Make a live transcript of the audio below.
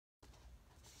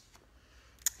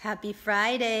Happy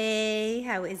Friday.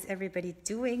 How is everybody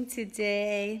doing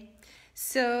today?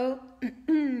 So,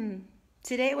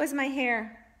 today was my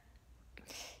hair.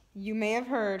 You may have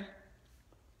heard.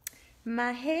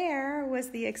 My hair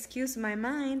was the excuse my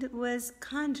mind was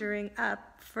conjuring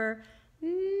up for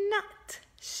not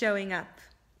showing up.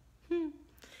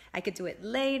 I could do it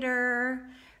later.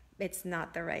 It's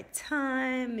not the right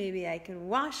time. Maybe I can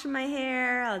wash my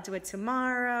hair. I'll do it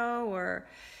tomorrow. Or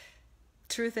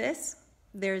truth is,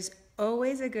 there's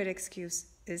always a good excuse,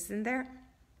 isn't there?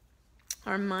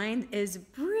 Our mind is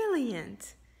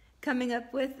brilliant, coming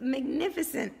up with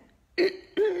magnificent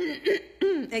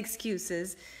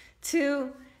excuses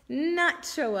to not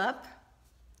show up,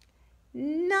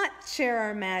 not share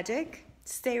our magic,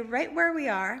 stay right where we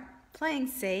are, playing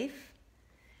safe,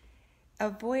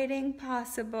 avoiding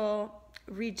possible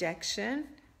rejection,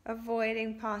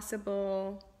 avoiding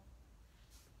possible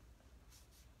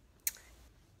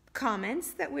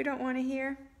comments that we don't want to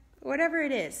hear, whatever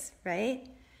it is, right?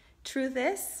 Truth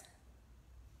is,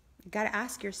 you got to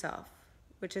ask yourself,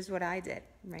 which is what I did,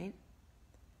 right?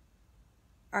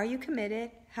 Are you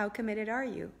committed? How committed are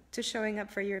you to showing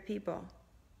up for your people,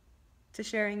 to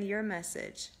sharing your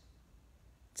message,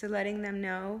 to letting them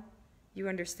know you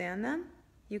understand them,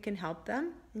 you can help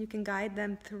them, and you can guide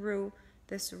them through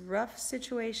this rough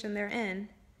situation they're in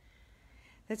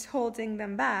that's holding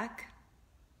them back?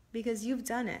 Because you've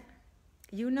done it.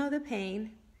 You know the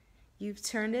pain. You've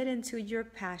turned it into your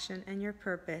passion and your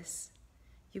purpose.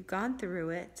 You've gone through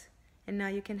it, and now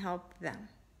you can help them.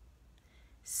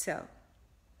 So,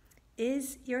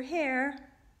 is your hair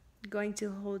going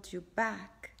to hold you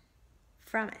back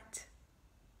from it?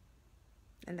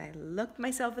 And I looked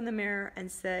myself in the mirror and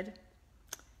said,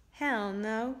 hell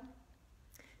no.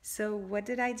 So what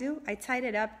did I do? I tied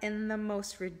it up in the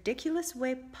most ridiculous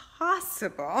way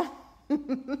possible.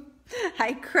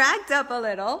 I cracked up a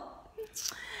little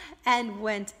and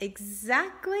went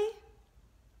exactly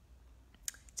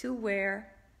to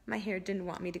where my hair didn't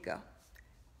want me to go.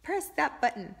 Pressed that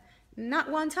button, not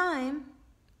one time,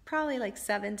 probably like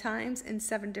 7 times in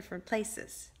 7 different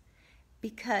places.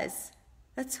 Because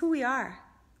that's who we are.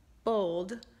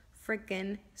 Bold,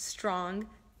 freaking strong,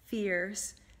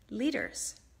 fierce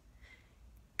leaders.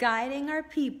 Guiding our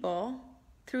people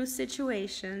through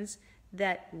situations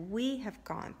that we have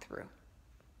gone through,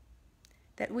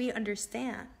 that we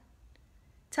understand.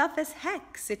 Tough as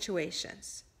heck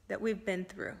situations that we've been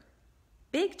through.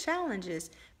 Big challenges,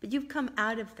 but you've come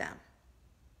out of them.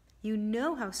 You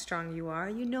know how strong you are,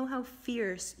 you know how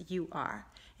fierce you are,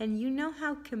 and you know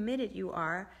how committed you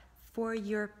are for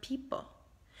your people.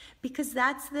 Because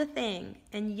that's the thing.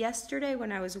 And yesterday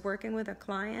when I was working with a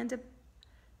client,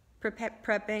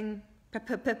 prepping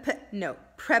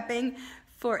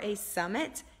for a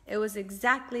summit, it was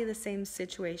exactly the same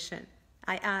situation.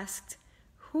 I asked,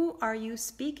 who are you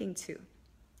speaking to?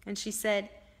 And she said,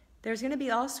 there's going to be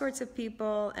all sorts of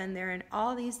people and they're in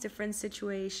all these different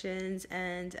situations,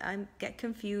 and I get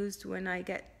confused when I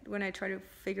try to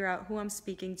figure out who I'm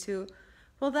speaking to.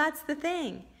 Well, that's the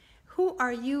thing. Who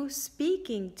are you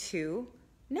speaking to?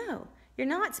 No, you're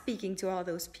not speaking to all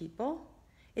those people.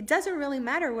 It doesn't really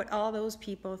matter what all those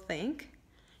people think.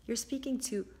 You're speaking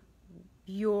to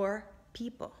your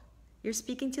people. You're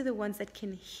speaking to the ones that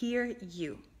can hear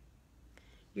you.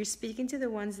 You're speaking to the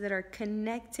ones that are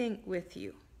connecting with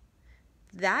you.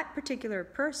 That particular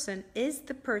person is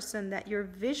the person that you're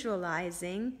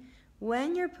visualizing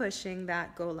when you're pushing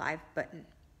that go live button.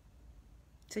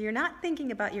 So you're not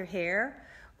thinking about your hair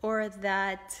or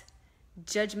that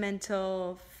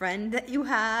judgmental friend that you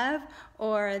have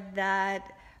or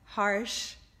that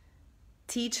harsh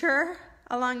teacher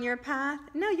along your path.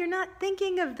 No, you're not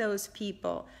thinking of those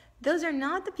people. Those are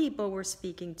not the people we're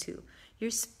speaking to.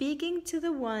 You're speaking to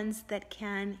the ones that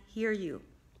can hear you,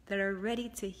 that are ready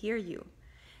to hear you,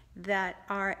 that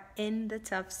are in the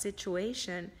tough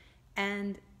situation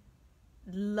and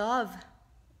love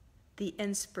the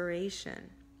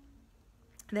inspiration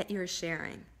that you're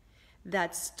sharing.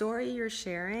 That story you're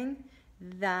sharing,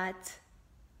 that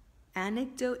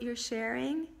anecdote you're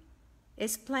sharing,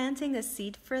 is planting a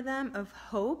seed for them of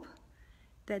hope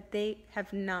that they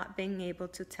have not been able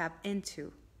to tap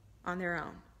into on their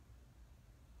own.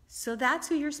 So that's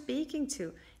who you're speaking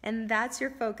to, and that's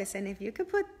your focus. And if you could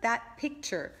put that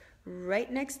picture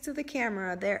right next to the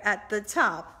camera there at the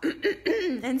top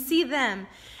and see them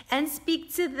and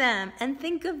speak to them and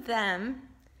think of them,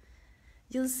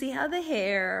 you'll see how the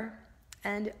hair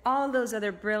and all those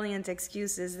other brilliant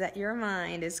excuses that your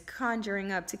mind is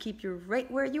conjuring up to keep you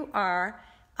right where you are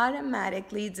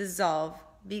automatically dissolve,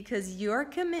 because your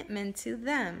commitment to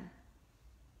them,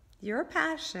 your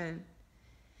passion,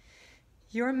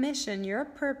 Your mission, your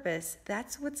purpose,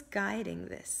 that's what's guiding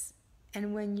this.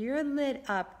 And when you're lit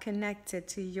up, connected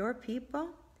to your people,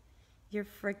 you're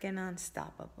freaking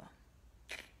unstoppable.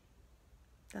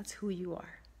 That's who you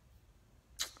are.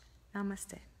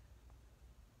 Namaste.